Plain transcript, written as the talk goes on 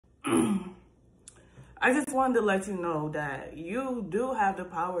I just wanted to let you know that you do have the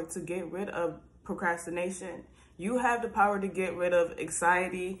power to get rid of procrastination. You have the power to get rid of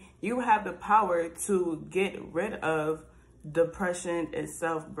anxiety. You have the power to get rid of depression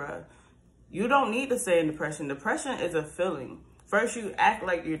itself, bruh. You don't need to stay in depression. Depression is a feeling. First, you act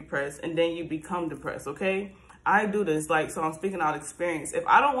like you're depressed, and then you become depressed, okay? I do this, so I'm speaking out of experience. If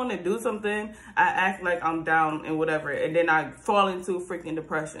I don't want to do something, I act like I'm down and whatever, and then I fall into freaking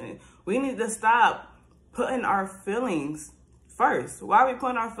depression. We need to stop putting our feelings first. Why are we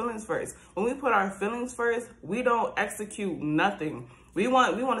putting our feelings first? When we put our feelings first, we don't execute nothing. We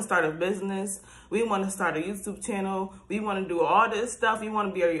want to start a business. We want to start a YouTube channel. We want to do all this stuff. You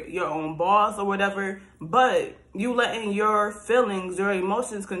want to be your own boss or whatever. But you letting your feelings, your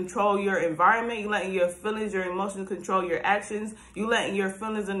emotions control your environment. You letting your feelings, your emotions control your actions. You letting your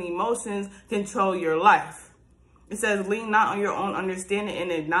feelings and emotions control your life. It says, lean not on your own understanding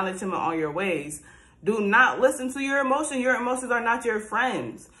and acknowledge him in all your ways. Do not listen to your emotions. Your emotions are not your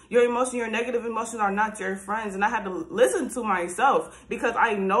friends. Your emotions, your negative emotions are not your friends. And I had to listen to myself because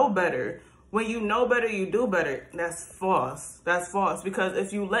I know better. When you know better, you do better. That's false. That's false. Because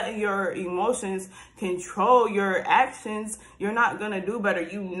if you let your emotions control your actions, you're not going to do better.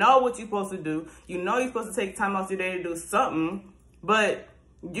 You know what you're supposed to do. You know you're supposed to take time off your day to do something. But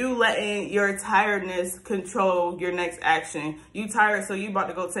you letting your tiredness control your next action. You tired, so you about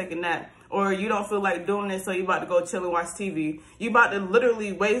to go take a nap. Or you don't feel like doing it, so you about to go chill and watch TV. You about to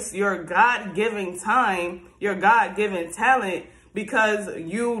literally waste your God-given time, your God-given talent, because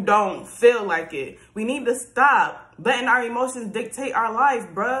you don't feel like it. We need to stop letting our emotions dictate our life,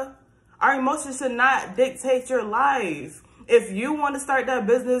 bruh. Our emotions should not dictate your life. If you want to start that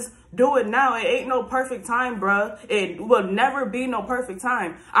business, do it now. It ain't no perfect time, bruh. It will never be no perfect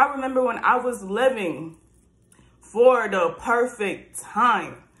time. I remember when I was living for the perfect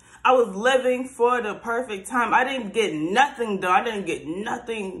time. I was living for the perfect time. I didn't get nothing done. I didn't get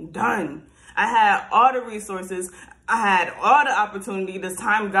nothing done. I had all the resources. I had all the opportunity this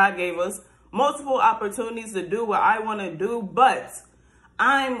time God gave us. Multiple opportunities to do what I want to do, but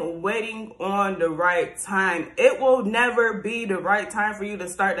I'm waiting on the right time. It will never be the right time for you to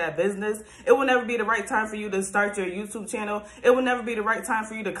start that business. It will never be the right time for you to start your YouTube channel. It will never be the right time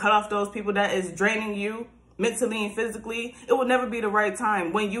for you to cut off those people that is draining you mentally and physically. It will never be the right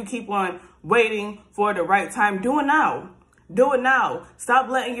time when you keep on waiting for the right time. Do it now. Do it now. Stop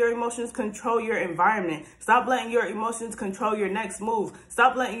letting your emotions control your environment. Stop letting your emotions control your next move.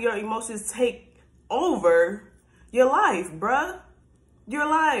 Stop letting your emotions take over your life, bruh. Your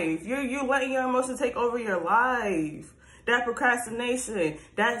life. You're letting your emotions take over your life. That procrastination,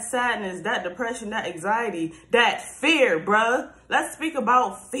 that sadness, that depression, that anxiety, that fear, bruh. Let's speak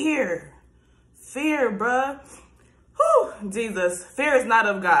about fear. Fear, bruh. Whew, Jesus. Fear is not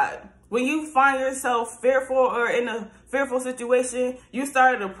of God. When you find yourself fearful or in a fearful situation, you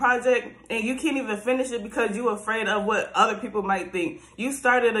started a project and you can't even finish it because you're afraid of what other people might think. You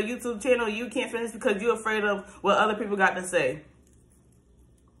started a YouTube channel, you can't finish because you're afraid of what other people got to say.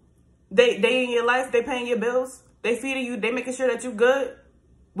 They in your life, they paying your bills, they feeding you, they making sure that you good.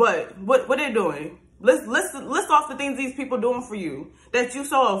 What they doing? List off the things these people doing for you that you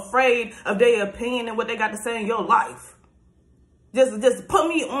so afraid of their opinion and what they got to say in your life. Just put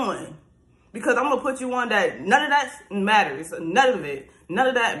me on, because I'm gonna put you on that none of that matters. None of it. None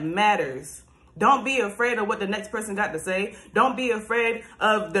of that matters. Don't be afraid of what the next person got to say. Don't be afraid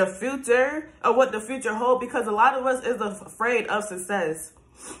of the future, of what the future holds, because a lot of us is afraid of success.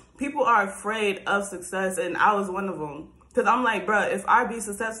 People are afraid of success, and I was one of them. Because I'm like, bruh, if I be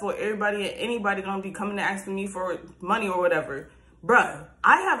successful, everybody and anybody going to be coming and asking me for money or whatever. Bruh,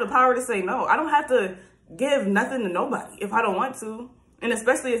 I have the power to say no. I don't have to give nothing to nobody if I don't want to. And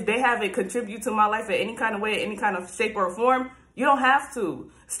especially if they haven't contributed to my life in any kind of way, any kind of shape or form, you don't have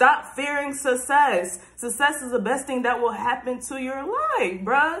to. Stop fearing success. Success is the best thing that will happen to your life,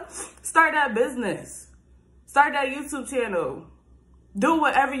 bruh. Start that business. Start that YouTube channel. Do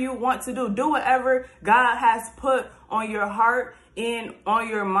whatever you want to do. Do whatever God has put on your heart and on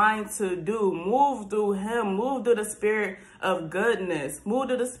your mind to do. Move through him. Move through the spirit of goodness. Move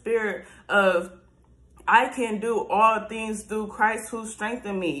through the spirit of I can do all things through Christ who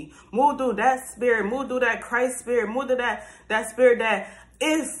strengthened me. Move through that spirit. Move through that Christ spirit. Move through that spirit that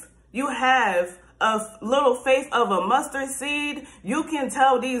if you have a little faith of a mustard seed, you can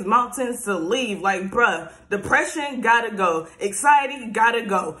tell these mountains to leave. Like, bruh, depression gotta go. Anxiety gotta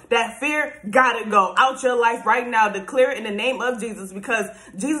go. That fear gotta go out your life right now. Declare it in the name of Jesus, because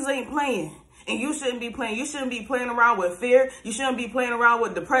Jesus ain't playing. And you shouldn't be playing. You shouldn't be playing around with fear. You shouldn't be playing around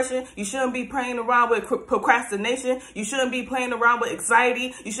with depression. You shouldn't be playing around with procrastination. You shouldn't be playing around with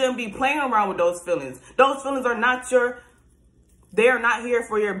anxiety. You shouldn't be playing around with those feelings. Those feelings are not they are not here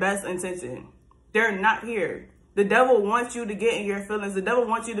for your best intention. They're not here. The devil wants you to get in your feelings. The devil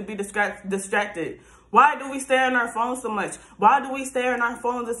wants you to be distracted. Why do we stay on our phones so much? Why do we stay on our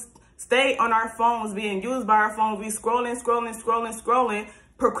phones? Stay on our phones, being used by our phones. We scrolling,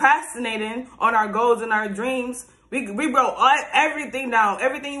 procrastinating on our goals and our dreams. We wrote everything down,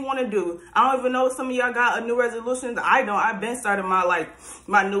 everything you want to do. I don't even know if some of y'all got a new resolutions. I don't. I've been starting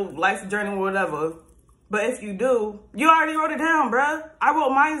my new life journey or whatever. But if you do, you already wrote it down, bruh. I wrote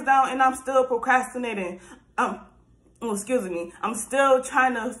mine down and I'm still procrastinating. Excuse me. I'm still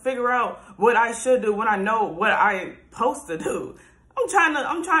trying to figure out what I should do when I know what I'm supposed to do. I'm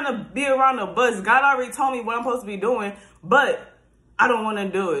trying to be around the bush. God already told me what I'm supposed to be doing, but I don't want to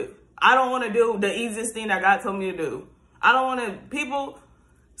do it. I don't want to do the easiest thing that God told me to do. I don't want to. People,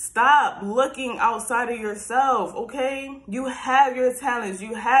 stop looking outside of yourself, okay? You have your talents.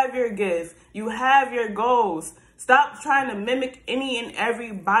 You have your gifts. You have your goals. Stop trying to mimic any and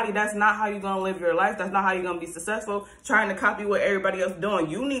everybody. That's not how you're going to live your life. That's not how you're going to be successful, trying to copy what everybody else is doing.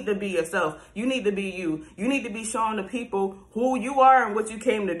 You need to be yourself. You need to be you. You need to be showing the people who you are and what you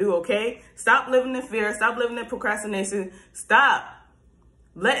came to do, okay? Stop living in fear. Stop living in procrastination. Stop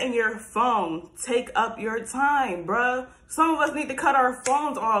letting your phone take up your time, bruh. Some of us need to cut our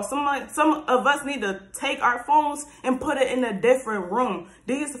phones off. Some of us need to take our phones and put it in a different room.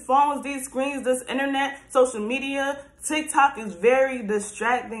 These phones, these screens, this internet, social media, TikTok is very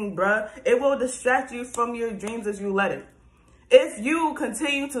distracting, bruh. It will distract you from your dreams if you let it. If you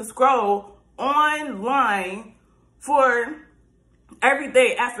continue to scroll online for every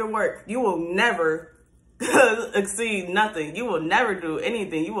day after work, you will never exceed nothing. You will never do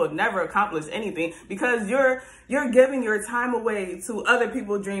anything. You will never accomplish anything because you're giving your time away to other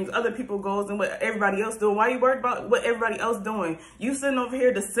people's dreams, other people's goals, and what everybody else doing. Why are you worried about what everybody else doing? You sitting over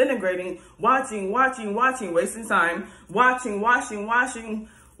here disintegrating, watching, wasting time, watching,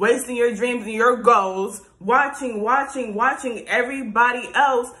 wasting your dreams and your goals, watching everybody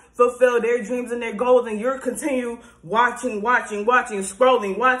else fulfill their dreams and their goals, and you're continue watching,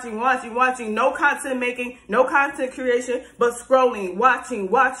 scrolling, watching, no content making, no content creation, but scrolling,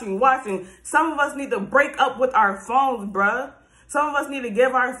 watching. Some of us need to break up with our phones, bruh. Some of us need to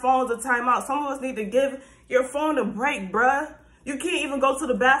give our phones a timeout. Some of us need to give your phone a break, bruh. You can't even go to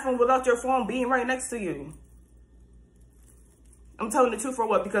the bathroom without your phone being right next to you. I'm telling the truth for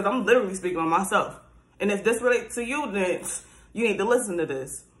what? Because I'm literally speaking on myself. And if this relates to you, then you need to listen to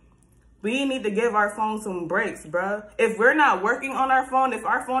this. We need to give our phone some breaks, bruh. If we're not working on our phone, if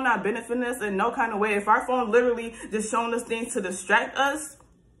our phone not benefiting us in no kind of way, if our phone literally just showing us things to distract us,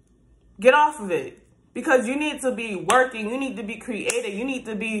 get off of it. Because you need to be working. You need to be creative. You need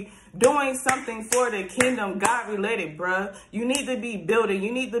to be doing something for the kingdom, God related, bruh. You need to be building.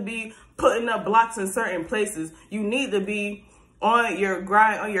 You need to be putting up blocks in certain places. You need to be on your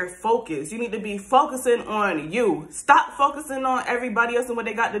grind, on your focus. You need to be focusing on you. Stop focusing on everybody else and what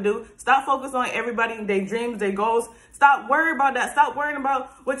they got to do. Stop focusing on everybody and their dreams, their goals. Stop worrying about that. Stop worrying about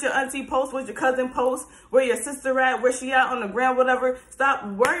what your auntie posts, what your cousin posts, where your sister at, where she at on the ground, whatever. Stop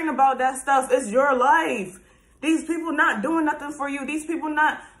worrying about that stuff. It's your life. These people not doing nothing for you. These people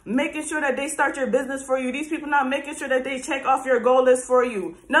not making sure that they start your business for you. These people not making sure that they check off your goal list for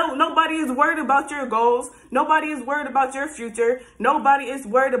you. No, nobody is worried about your goals. Nobody is worried about your future. Nobody is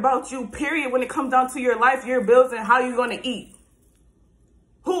worried about you, period, when it comes down to your life, your bills, and how you're going to eat.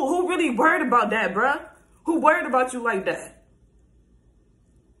 Who really worried about that, bruh? Who worried about you like that?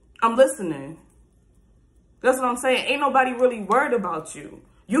 I'm listening. That's what I'm saying. Ain't nobody really worried about you.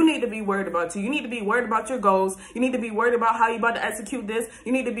 You need to be worried about you. You need to be worried about your goals. You need to be worried about how you're about to execute this.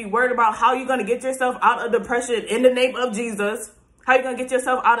 You need to be worried about how you're going to get yourself out of depression in the name of Jesus. How you're going to get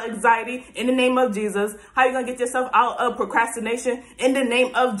yourself out of anxiety in the name of Jesus. How you're going to get yourself out of procrastination in the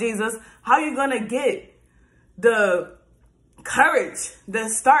name of Jesus. How you're going to get the courage to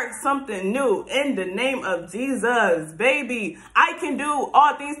start something new in the name of Jesus, baby. I can do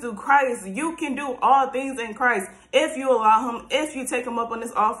all things through Christ. You can do all things in Christ. If you allow him, if you take him up on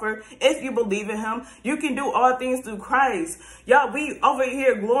this offer, if you believe in him, you can do all things through Christ. Y'all, we over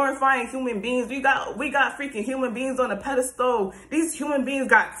here glorifying human beings. We got freaking human beings on a pedestal. These human beings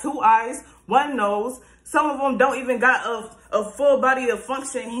got 2 eyes, 1 nose. Some of them don't even got a full body of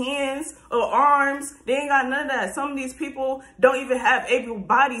function, hands or arms. They ain't got none of that. Some of these people don't even have able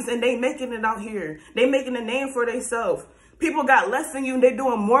bodies, and they making it out here. They making a name for themselves. People got less than you, and they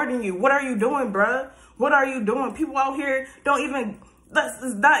doing more than you. What are you doing, bruh? What are you doing? People out here don't even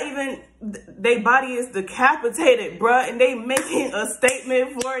That's not even, their body is decapitated, bruh, and they making a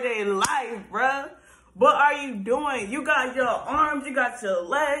statement for their life, bruh. What are you doing? You got your arms, you got your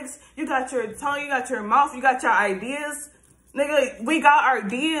legs, you got your tongue, you got your mouth, you got your ideas. Nigga, we got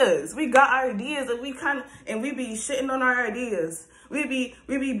ideas. We got ideas, and we be shitting on our ideas. We be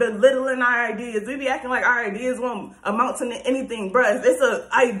belittling our ideas. We be acting like our ideas won't amount to anything, bruh. If it's an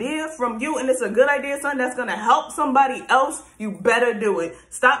idea from you and it's a good idea, son, that's gonna help somebody else, you better do it.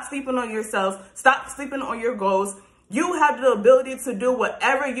 Stop sleeping on yourself. Stop sleeping on your goals. You have the ability to do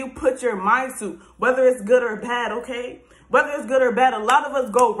whatever you put your mind to, whether it's good or bad, okay? Whether it's good or bad, a lot of us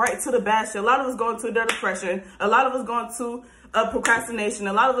go right to the bad shit. A lot of us go into the depression. A lot of us go into procrastination.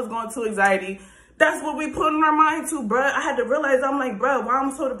 A lot of us go into anxiety. That's what we put in our mind to, bruh. I had to realize, I'm like, bruh, why I'm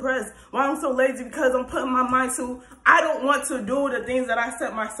so depressed? Why I'm so lazy? Because I'm putting my mind to, I don't want to do the things that I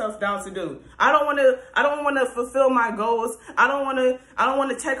set myself down to do. I don't want to fulfill my goals. I don't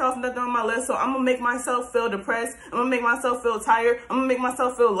want to check off nothing on my list. So I'm going to make myself feel depressed. I'm going to make myself feel tired. I'm going to make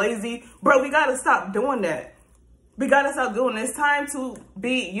myself feel lazy. Bro, we got to stop doing that. We got to stop doing it. It's time to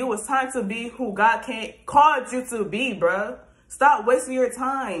be you. It's time to be who God called you to be, bruh. Stop wasting your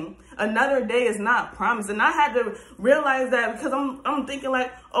time. Another day is not promised. And I had to realize that because I'm thinking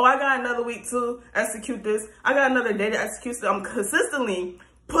like, oh, I got another week to execute this. I got another day to execute this. I'm consistently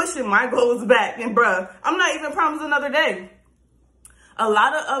pushing my goals back. And bruh, I'm not even promised another day. A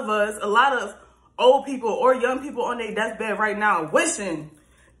lot of us, a lot of old people or young people on their deathbed right now wishing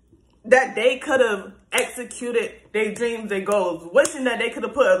that they could have executed their dreams, their goals, wishing that they could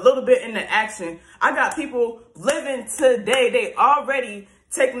have put a little bit into action. I got people living today. They already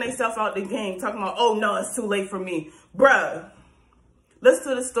taking themselves out the game, talking about, oh no, it's too late for me. Bruh, listen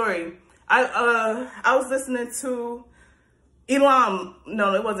to the story. I was listening to Elon,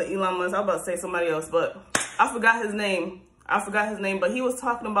 no, it wasn't Elon Musk. I was about to say somebody else, but I forgot his name. But he was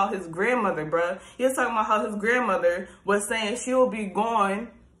talking about his grandmother, bruh. He was talking about how his grandmother was saying she will be gone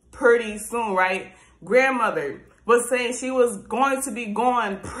pretty soon, right? Grandmother was saying she was going to be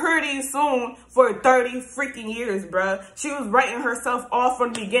gone pretty soon for 30 freaking years, bruh. She was writing herself off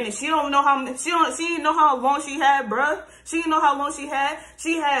from the beginning. She didn't know how long she had, bruh. She didn't know how long she had.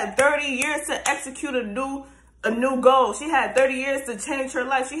 She had 30 years to execute a new goal. She had 30 years to change her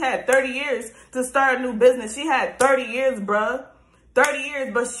life. She had 30 years to start a new business. She had 30 years, bruh. 30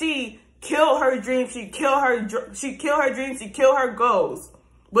 years, but she killed her dreams. She killed her dreams. She killed her goals.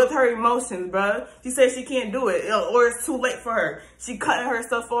 With her emotions, bruh. She said she can't do it or it's too late for her. She cutting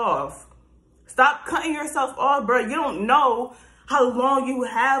herself off. Stop cutting yourself off, bruh. You don't know how long you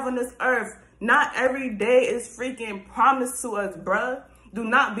have on this earth. Not every day is freaking promised to us, bruh. Do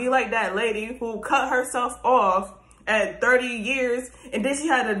not be like that lady who cut herself off at 30 years and then she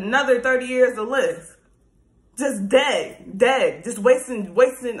had another 30 years to live. Just dead. Just wasting.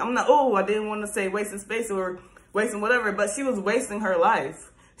 I didn't want to say wasting space or wasting whatever, but she was wasting her life.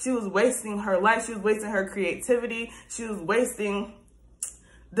 She was wasting her life. She was wasting her creativity. She was wasting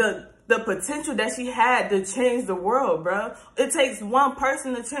the potential that she had to change the world, bro. It takes one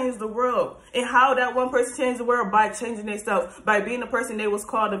person to change the world. And how that one person changed the world? By changing themselves, by being the person they was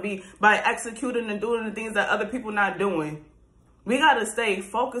called to be, by executing and doing the things that other people not doing. We got to stay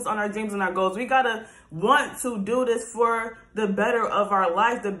focused on our dreams and our goals. We got to want to do this for the better of our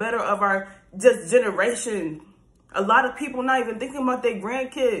life, the better of our just generation. A lot of people not even thinking about their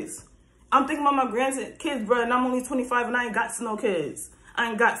grandkids. I'm thinking about my grandkids, bro, and I'm only 25 and I ain't got no kids. I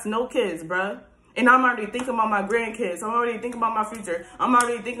ain't got no kids, bro. And I'm already thinking about my grandkids. I'm already thinking about my future. I'm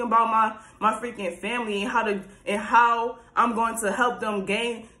already thinking about my freaking family and how I'm going to help them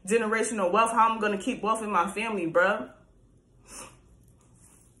gain generational wealth, how I'm going to keep wealth in my family, bro.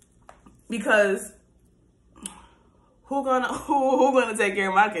 Because who gonna take care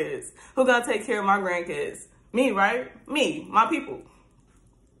of my kids? Who gonna take care of my grandkids? Me, right? Me, my people.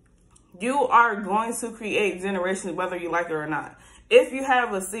 You are going to create generations whether you like it or not. If you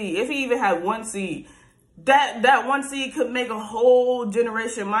have a seed, if you even have one seed, that one seed could make a whole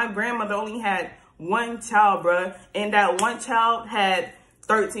generation. My grandmother only had one child, bruh, and that one child had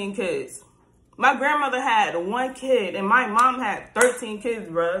 13 kids. My grandmother had one kid, and my mom had 13 kids,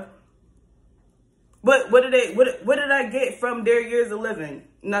 bruh. But what did I get from their years of living?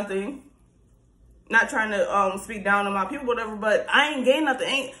 Nothing. Not trying to speak down on my people, whatever, but I ain't gained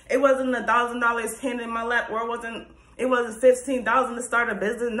nothing. It wasn't $1,000 handed in my lap, or it wasn't $15,000 to start a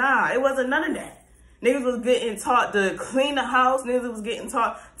business. Nah, it wasn't none of that. Niggas was getting taught to clean the house. Niggas was getting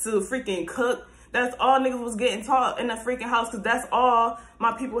taught to freaking cook. That's all niggas was getting taught in the freaking house, because that's all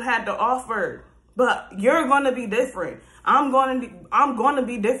my people had to offer. But you're gonna be different. I'm going to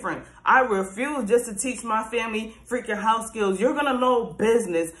be different. I refuse just to teach my family freaking house skills. You're going to know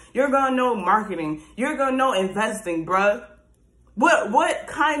business. You're going to know marketing. You're going to know investing, bruh. What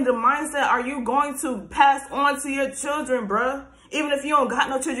kind of mindset are you going to pass on to your children, bruh? Even if you don't got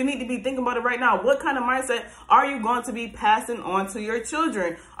no children, you need to be thinking about it right now. What kind of mindset are you going to be passing on to your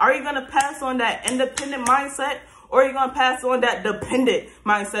children? Are you going to pass on that independent mindset? Or are you going to pass on that dependent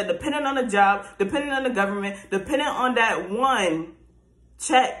mindset, dependent on the job, dependent on the government, dependent on that one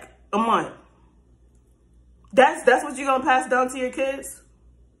check a month? That's what you're going to pass down to your kids?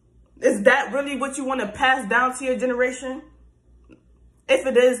 Is that really what you want to pass down to your generation? If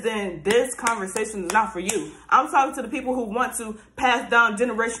it is, then this conversation is not for you. I'm talking to the people who want to pass down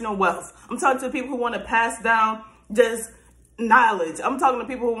generational wealth. I'm talking to the people who want to pass down just knowledge. I'm talking to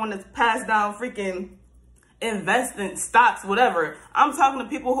people who want to pass down freaking investment, stocks, whatever. I'm talking to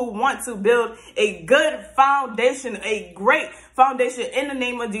people who want to build a good foundation, a great foundation in the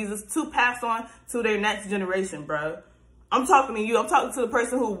name of Jesus to pass on to their next generation, bro. I'm talking to you. I'm talking to the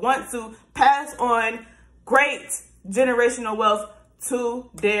person who wants to pass on great generational wealth to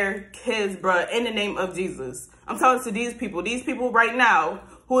their kids, bro, in the name of Jesus. I'm talking to these people right now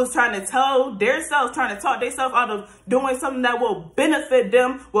who is trying to tell themselves, trying to talk themselves out of doing something that will benefit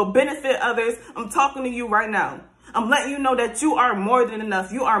them, will benefit others. I'm talking to you right now. I'm letting you know that you are more than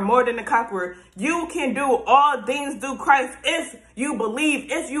enough. You are more than a conqueror. You can do all things through Christ if you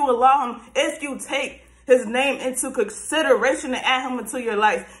believe, if you allow him, if you take his name into consideration and add him into your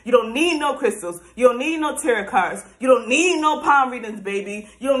life. You don't need no crystals. You don't need no tarot cards. You don't need no palm readings, baby.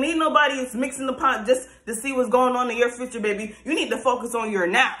 You don't need nobody mixing the pot just to see what's going on in your future, baby. You need to focus on your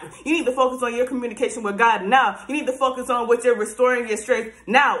now. You need to focus on your communication with God now. You need to focus on what you're restoring your strength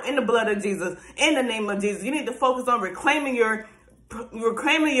now in the blood of Jesus, in the name of Jesus. You need to focus on reclaiming your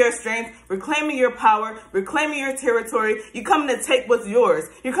strength, reclaiming your power, reclaiming your territory. You're coming to take what's yours.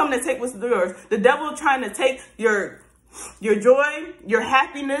 You're coming to take what's yours. The devil trying to take your joy, your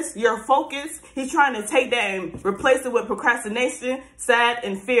happiness, your focus. He's trying to take that and replace it with procrastination, sad,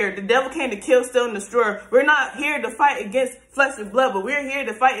 and fear. The devil came to kill, steal, and destroy. We're not here to fight against flesh and blood, but we're here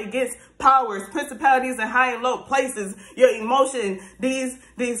to fight against powers, principalities, and high and low places. Your emotion, these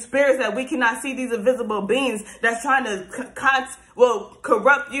spirits that we cannot see, these invisible beings that's trying to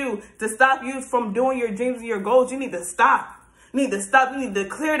corrupt you, to stop you from doing your dreams and your goals. You need to stop. You need to stop. You need to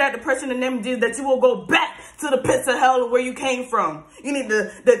clear that depression in the name of Jesus, that you will go back to the pits of hell where you came from. You need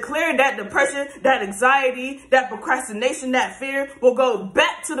to declare that depression, that anxiety, that procrastination, that fear will go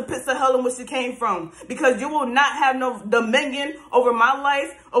back to the pits of hell in which you came from. Because you will not have no dominion over my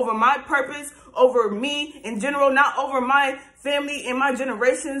life, over my purpose, over me in general, not over my family and my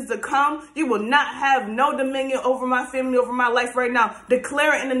generations to come. You will not have no dominion over my family, over my life right now.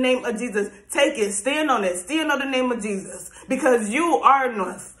 Declare it in the name of Jesus. Take it. Stand on it. Stand on the name of Jesus. Because you are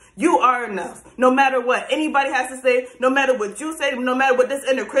enough. You are enough. No matter what anybody has to say, no matter what you say, no matter what this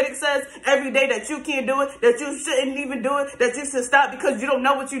inner critic says, every day that you can't do it, that you shouldn't even do it, that you should stop because you don't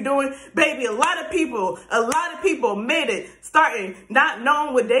know what you're doing. Baby, a lot of people made it starting not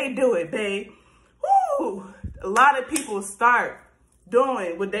knowing what they do it, babe. Woo! A lot of people start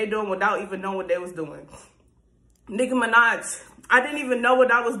doing what they doing without even knowing what they was doing. Nicki Minaj, I didn't even know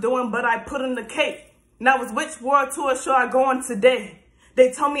what I was doing, but I put in the cake. And that was, which world tour should I go on today?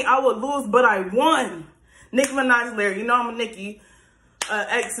 They told me I would lose, but I won. Nicki Minaj lyric. You know I'm a Nicki,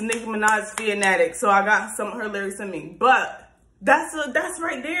 ex Nicki Minaj fanatic, so I got some of her lyrics in me. But that's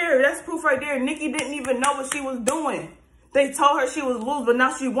right there. That's proof right there. Nicki didn't even know what she was doing. They told her she was lose, but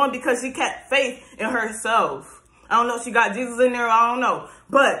now she won because she kept faith in herself. I don't know if she got Jesus in there. I don't know.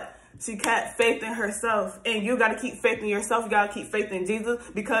 But she kept faith in herself. And you got to keep faith in yourself. You got to keep faith in Jesus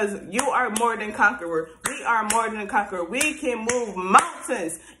because you are more than conqueror. We are more than a conqueror. We can move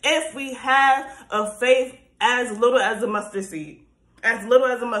mountains if we have a faith as little as a mustard seed. As little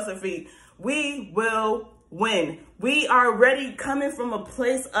as a mustard seed. We will win. We are already coming from a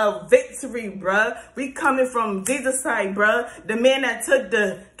place of victory, bruh. We coming from Jesus' side, bruh. The man that took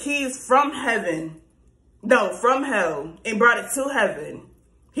the keys from heaven, no, from hell, and brought it to heaven.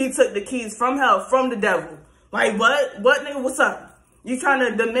 He took the keys from hell, from the devil. Like, what? What, nigga, what's up? You trying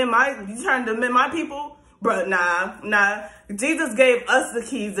to demend my people? Bruh, nah. Jesus gave us the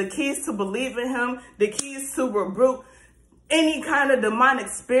keys to believe in him, the keys to rebuke any kind of demonic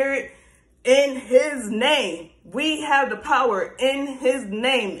spirit in his name. We have the power in his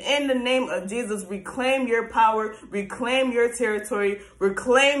name. In the name of Jesus, reclaim your power, reclaim your territory,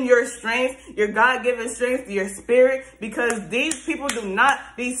 reclaim your strength, your God-given strength, your spirit, because these people do not,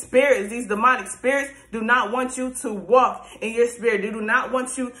 these spirits, these demonic spirits do not want you to walk in your spirit. They do not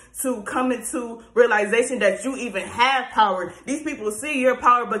want you to come into realization that you even have power. These people see your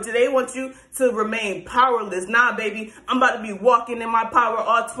power, but they want you to remain powerless. Nah, baby, I'm about to be walking in my power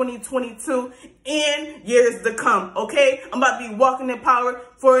all 2022 and years to come, okay? I'm about to be walking in power,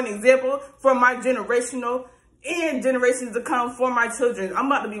 for an example, for my generational and generations to come, for my children. I'm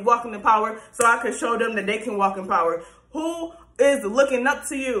about to be walking in power so I can show them that they can walk in power. Who is looking up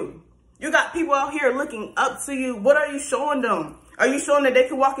to you? You got people out here looking up to you. What are you showing them? Are you showing that they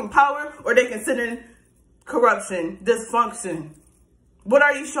can walk in power, or they can sit in corruption, dysfunction? What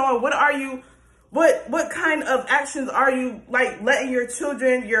are you showing? What are you, what kind of actions are you like letting your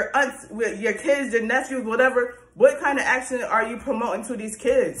children, your aunts, your kids, your nephews, whatever, what kind of action are you promoting to these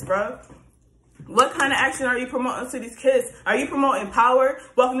kids, bro? What kind of action are you promoting to these kids? Are you promoting power,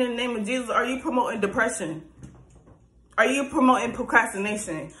 walking in the name of Jesus? Are you promoting depression? Are you promoting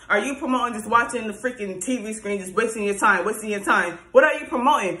procrastination? Are you promoting just watching the freaking TV screen, just wasting your time, wasting your time? What are you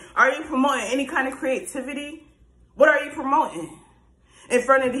promoting? Are you promoting any kind of creativity? What are you promoting in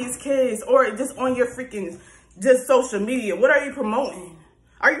front of these kids, or just on your freaking just social media? What are you promoting?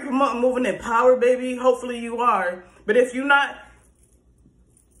 Are you promoting moving in power, baby? Hopefully you are. But if you're not,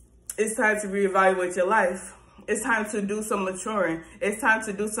 it's time to reevaluate your life. It's time to do some maturing. It's time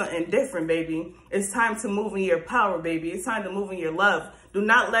to do something different, baby. It's time to move in your power, baby. It's time to move in your love. Do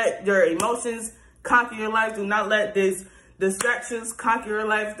not let your emotions conquer your life. Do not let these distractions conquer your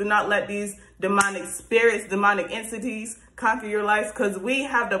life. Do not let these demonic spirits, demonic entities conquer your life, because we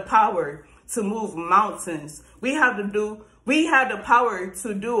have the power to move mountains. We have the power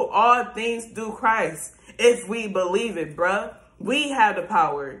to do all things through Christ if we believe it, bruh. We have the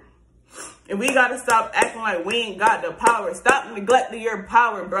power. And we got to stop acting like we ain't got the power. Stop neglecting your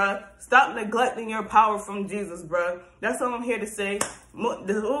power, bruh. Stop neglecting your power from Jesus, bruh. That's all I'm here to say.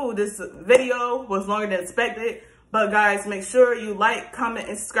 This video was longer than expected. But guys, make sure you like, comment,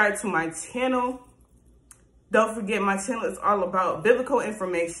 and subscribe to my channel. Don't forget, my channel is all about biblical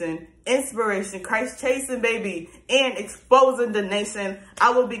information, inspiration, Christ chasing, baby, and exposing the nation.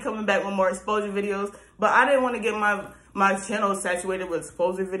 I will be coming back with more exposure videos, but I didn't want to get my channel saturated with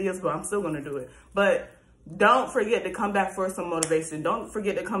exposure videos, but I'm still going to do it. But don't forget to come back for some motivation. Don't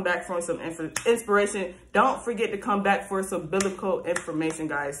forget to come back for some inspiration. Don't forget to come back for some biblical information,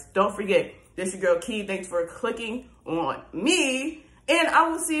 guys. Don't forget. This your girl, Key. Thanks for clicking on me. And I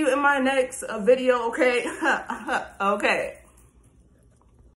will see you in my next video, okay? Okay.